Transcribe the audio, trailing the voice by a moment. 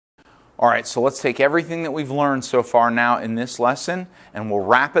All right, so let's take everything that we've learned so far now in this lesson, and we'll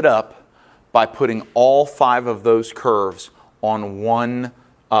wrap it up by putting all 5 of those curves on one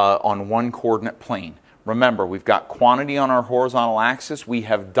coordinate plane. Remember, we've got quantity on our horizontal axis. We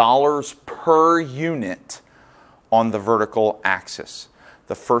have dollars per unit on the vertical axis.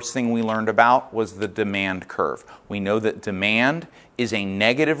 The first thing we learned about was the demand curve. We know that demand is a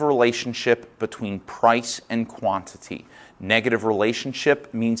negative relationship between price and quantity. Negative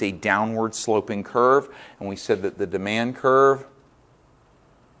relationship means a downward sloping curve, and we said that the demand curve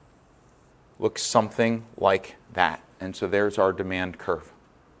looks something like that. And so there's our demand curve.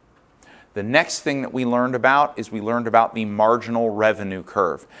 The next thing that we learned about is we learned about the marginal revenue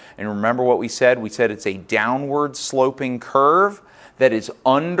curve. And remember what we said? We said it's a downward sloping curve that is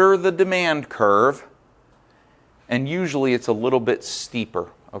under the demand curve, and usually it's a little bit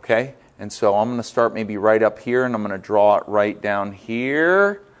steeper, okay? And so I'm going to start maybe right up here, and I'm going to draw it right down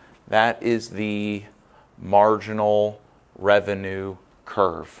here. That is the marginal revenue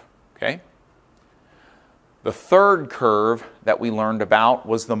curve, okay? The third curve that we learned about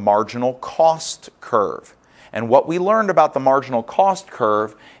was the marginal cost curve. And what we learned about the marginal cost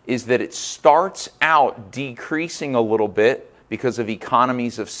curve is that it starts out decreasing a little bit because of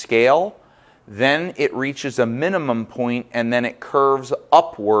economies of scale. Then it reaches a minimum point, and then it curves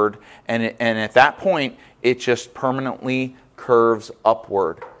upward. And at that point, it just permanently curves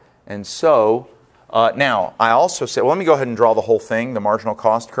upward. And so, now, I also said, well, let me go ahead and draw the whole thing, the marginal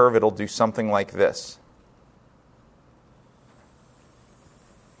cost curve. It'll do something like this.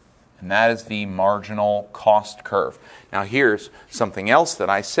 And that is the marginal cost curve. Now here's something else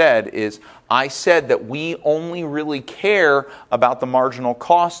that I said is, I said that we only really care about the marginal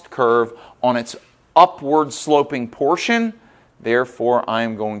cost curve on its upward sloping portion. Therefore, I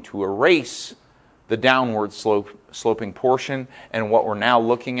am going to erase the downward sloping portion. And what we're now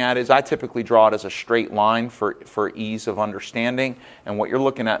looking at is, I typically draw it as a straight line for ease of understanding. And what you're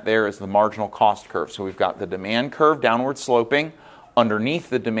looking at there is the marginal cost curve. So we've got the demand curve downward sloping. Underneath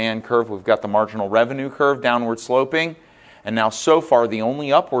the demand curve, we've got the marginal revenue curve downward sloping. And now so far, the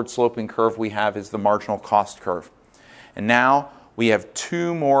only upward sloping curve we have is the marginal cost curve. And now we have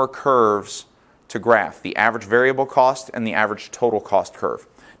 2 more curves to graph, the average variable cost and the average total cost curve.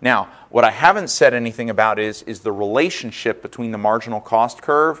 Now, what I haven't said anything about is the relationship between the marginal cost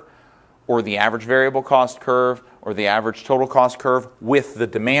curve or the average variable cost curve or the average total cost curve with the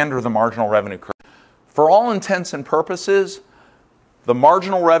demand or the marginal revenue curve. For all intents and purposes, the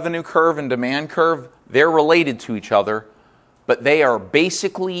marginal revenue curve and demand curve, they're related to each other, but they are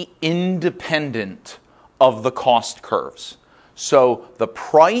basically independent of the cost curves. So the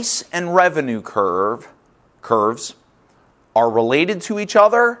price and revenue curves are related to each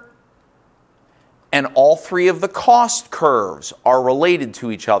other, and all 3 of the cost curves are related to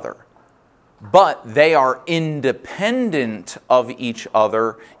each other. But they are independent of each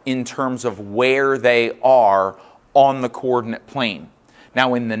other in terms of where they are on the coordinate plane.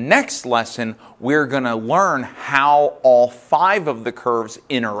 Now in the next lesson, we're going to learn how all 5 of the curves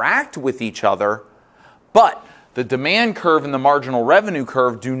interact with each other, but the demand curve and the marginal revenue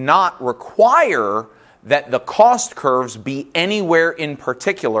curve do not require that the cost curves be anywhere in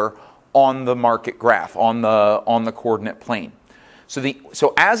particular on the market graph, on the coordinate plane.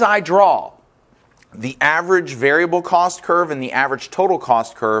 So as I draw the average variable cost curve and the average total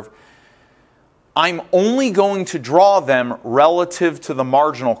cost curve, I'm only going to draw them relative to the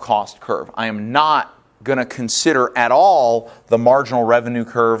marginal cost curve. I am not going to consider at all the marginal revenue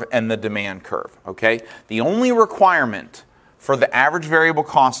curve and the demand curve. Okay? The only requirement for the average variable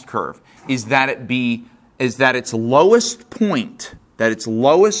cost curve is that its lowest point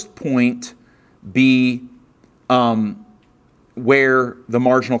be where the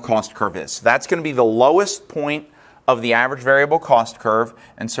marginal cost curve is. So that's going to be the lowest point of the average variable cost curve.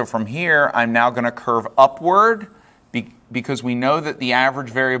 And so from here, I'm now going to curve upward because we know that the average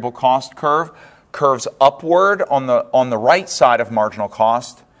variable cost curve curves upward on the right side of marginal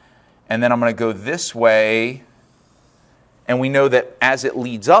cost. And then I'm going to go this way. And we know that as it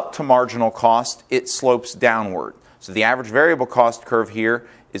leads up to marginal cost, it slopes downward. So the average variable cost curve here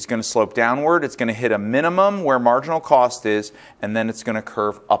is going to slope downward. It's going to hit a minimum where marginal cost is, and then it's going to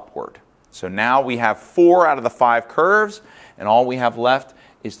curve upward. So now we have 4 out of the 5 curves, and all we have left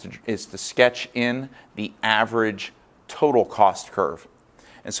is to sketch in the average total cost curve.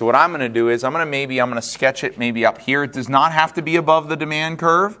 And so what I'm going to do is I'm going to sketch it maybe up here. It does not have to be above the demand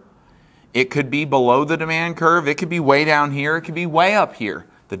curve. It could be below the demand curve. It could be way down here. It could be way up here.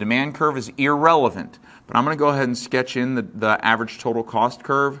 The demand curve is irrelevant. But I'm going to go ahead and sketch in the average total cost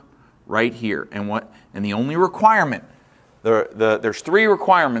curve right here. And the only requirement There's three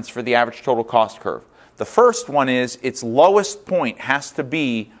requirements for the average total cost curve. The first one is its lowest point has to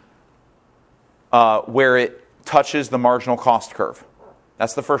be where it touches the marginal cost curve.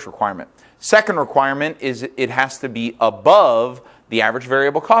 That's the first requirement. Second requirement is it has to be above the average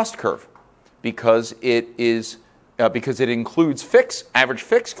variable cost curve because it includes average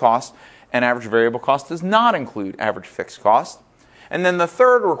fixed cost, and average variable cost does not include average fixed cost. And then the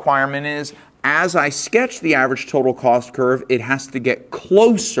third requirement is, as I sketch the average total cost curve, it has to get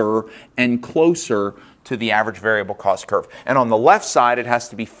closer and closer to the average variable cost curve. And on the left side, it has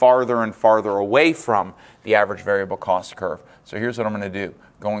to be farther and farther away from the average variable cost curve. So here's what I'm going to do.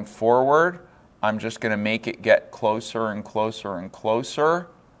 Going forward, I'm just going to make it get closer and closer and closer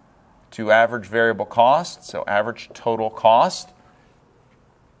to average variable cost, so average total cost.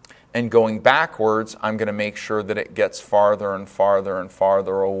 And going backwards, I'm going to make sure that it gets farther and farther and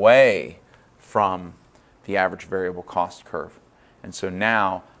farther away from the average variable cost curve. And so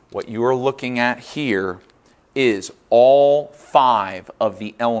now what you are looking at here is all 5 of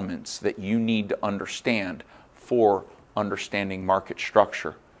the elements that you need to understand for understanding market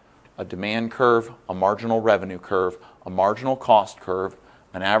structure. A demand curve, a marginal revenue curve, a marginal cost curve,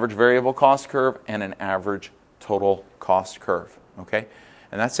 an average variable cost curve, and an average total cost curve. Okay?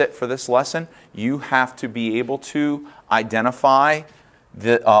 And that's it for this lesson. You have to be able to identify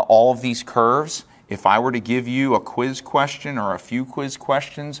all of these curves. If I were to give you a quiz question or a few quiz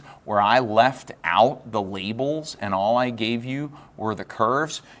questions where I left out the labels and all I gave you were the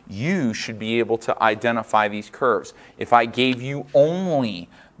curves, you should be able to identify these curves. If I gave you only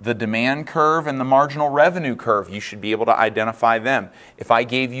the demand curve and the marginal revenue curve, you should be able to identify them. If I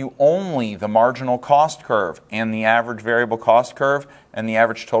gave you only the marginal cost curve and the average variable cost curve and the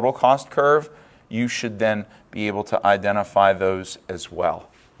average total cost curve, you should then be able to identify those as well.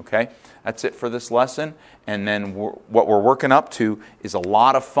 Okay? That's it for this lesson. And then what we're working up to is a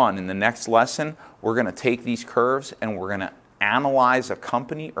lot of fun. In the next lesson, we're going to take these curves and we're going to analyze a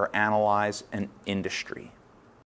company or analyze an industry.